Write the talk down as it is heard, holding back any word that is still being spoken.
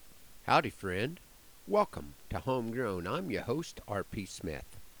Howdy, friend. Welcome to Homegrown. I'm your host, R.P. Smith.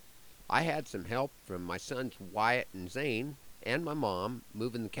 I had some help from my sons Wyatt and Zane and my mom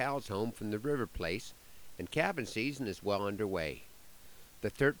moving the cows home from the river place, and calving season is well underway. The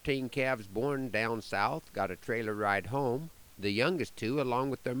 13 calves born down south got a trailer ride home, the youngest two along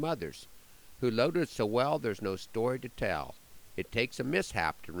with their mothers, who loaded so well there's no story to tell. It takes a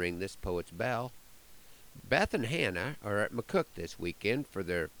mishap to ring this poet's bell. Beth and Hannah are at McCook this weekend for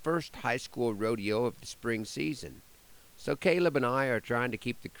their first high school rodeo of the spring season. So Caleb and I are trying to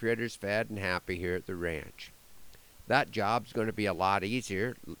keep the critters fed and happy here at the ranch. That job's going to be a lot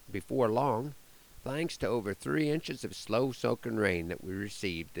easier before long, thanks to over 3 inches of slow-soaking rain that we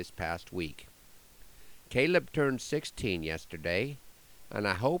received this past week. Caleb turned 16 yesterday, and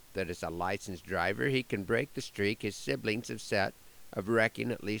I hope that as a licensed driver he can break the streak his siblings have set of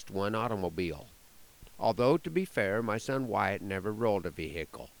wrecking at least one automobile. Although, to be fair, my son Wyatt never rolled a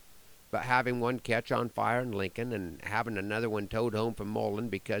vehicle. But having one catch on fire in Lincoln and having another one towed home from Mullen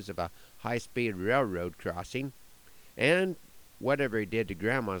because of a high-speed railroad crossing, and whatever he did to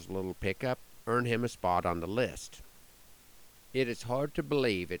Grandma's little pickup, earned him a spot on the list. It is hard to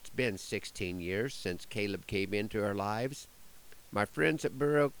believe it's been 16 years since Caleb came into our lives. My friends at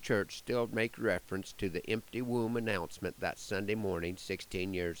Burr Oak Church still make reference to the empty womb announcement that Sunday morning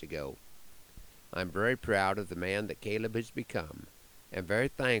 16 years ago. I'm very proud of the man that Caleb has become, and very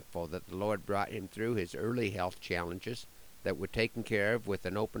thankful that the Lord brought him through his early health challenges that were taken care of with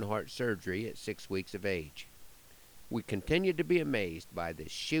an open-heart surgery at 6 weeks of age. We continue to be amazed by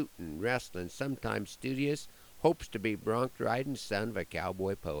this shooting, wrestling, sometimes studious, hopes-to-be bronc-riding son of a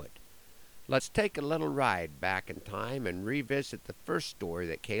cowboy poet. Let's take a little ride back in time and revisit the first story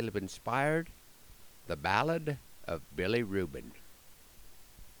that Caleb inspired, the Ballad of Billy Reuben.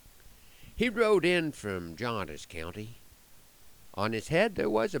 He rode in from Jauntis County. On his head there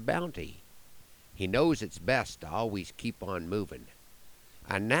was a bounty. He knows it's best to always keep on movin'.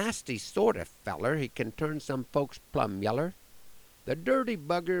 A nasty sort of feller, he can turn some folks plumb yeller. The dirty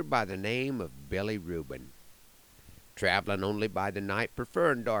bugger by the name of Billy Reuben. Travelin' only by the night,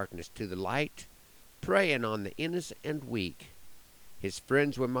 preferrin' darkness to the light, preyin' on the innocent and weak. His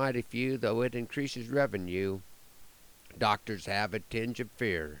friends were mighty few, though it increases revenue. Doctors have a tinge of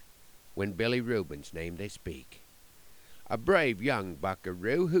fear when Billy Reuben's name they speak. A brave young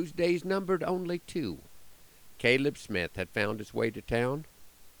buckaroo whose days numbered only 2. Caleb Smith had found his way to town.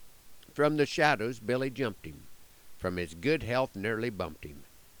 From the shadows Billy jumped him. From his good health nearly bumped him.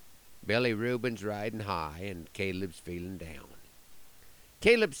 Billy Reuben's riding high, and Caleb's feeling down.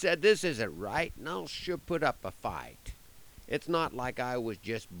 Caleb said, "This isn't right, and I'll sure put up a fight. It's not like I was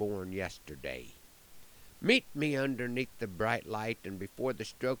just born yesterday. Meet me underneath the bright light, and before the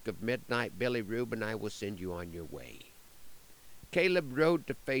stroke of midnight, Billy Reuben, I will send you on your way." Caleb rode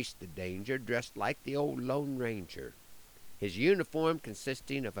to face the danger, dressed like the old Lone Ranger, his uniform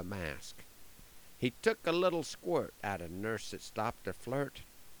consisting of a mask. He took a little squirt at a nurse that stopped to flirt.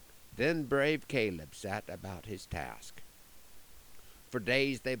 Then brave Caleb sat about his task. For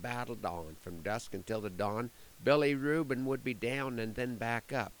days they battled on, from dusk until the dawn. Billy Reuben would be down and then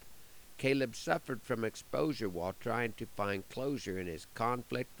back up. Caleb suffered from exposure while trying to find closure in his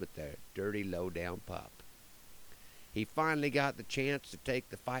conflict with the dirty, low-down pup. He finally got the chance to take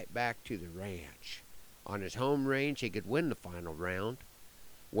the fight back to the ranch. On his home range, he could win the final round.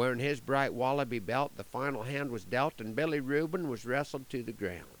 Wearing his bright wallaby belt, the final hand was dealt, and Billy Reuben was wrestled to the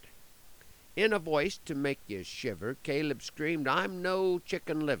ground. In a voice to make you shiver, Caleb screamed, "I'm no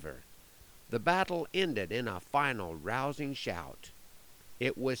chicken liver." The battle ended in a final rousing shout.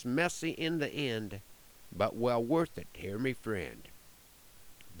 It was messy in the end, but well worth it, hear me friend.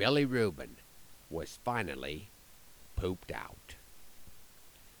 Billy Reuben was finally pooped out.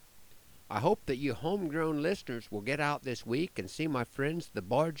 I hope that you homegrown listeners will get out this week and see my friends the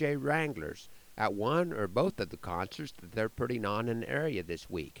Bar J Wranglers at one or both of the concerts that they're putting on in the area this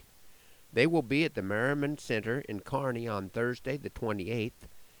week. They will be at the Merriman Center in Kearney on Thursday the 28th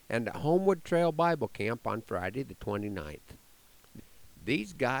and at Homewood Trail Bible Camp on Friday the 29th.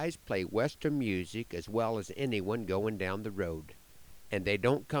 These guys play Western music as well as anyone going down the road, and they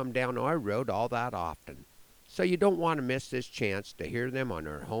don't come down our road all that often, so you don't want to miss this chance to hear them on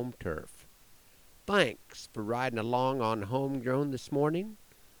our home turf. Thanks for riding along on Homegrown this morning,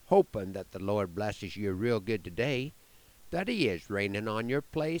 hoping that the Lord blesses you real good today, that He is raining on your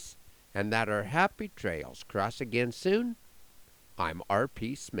place, and that our happy trails cross again soon. I'm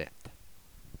R.P. Smith.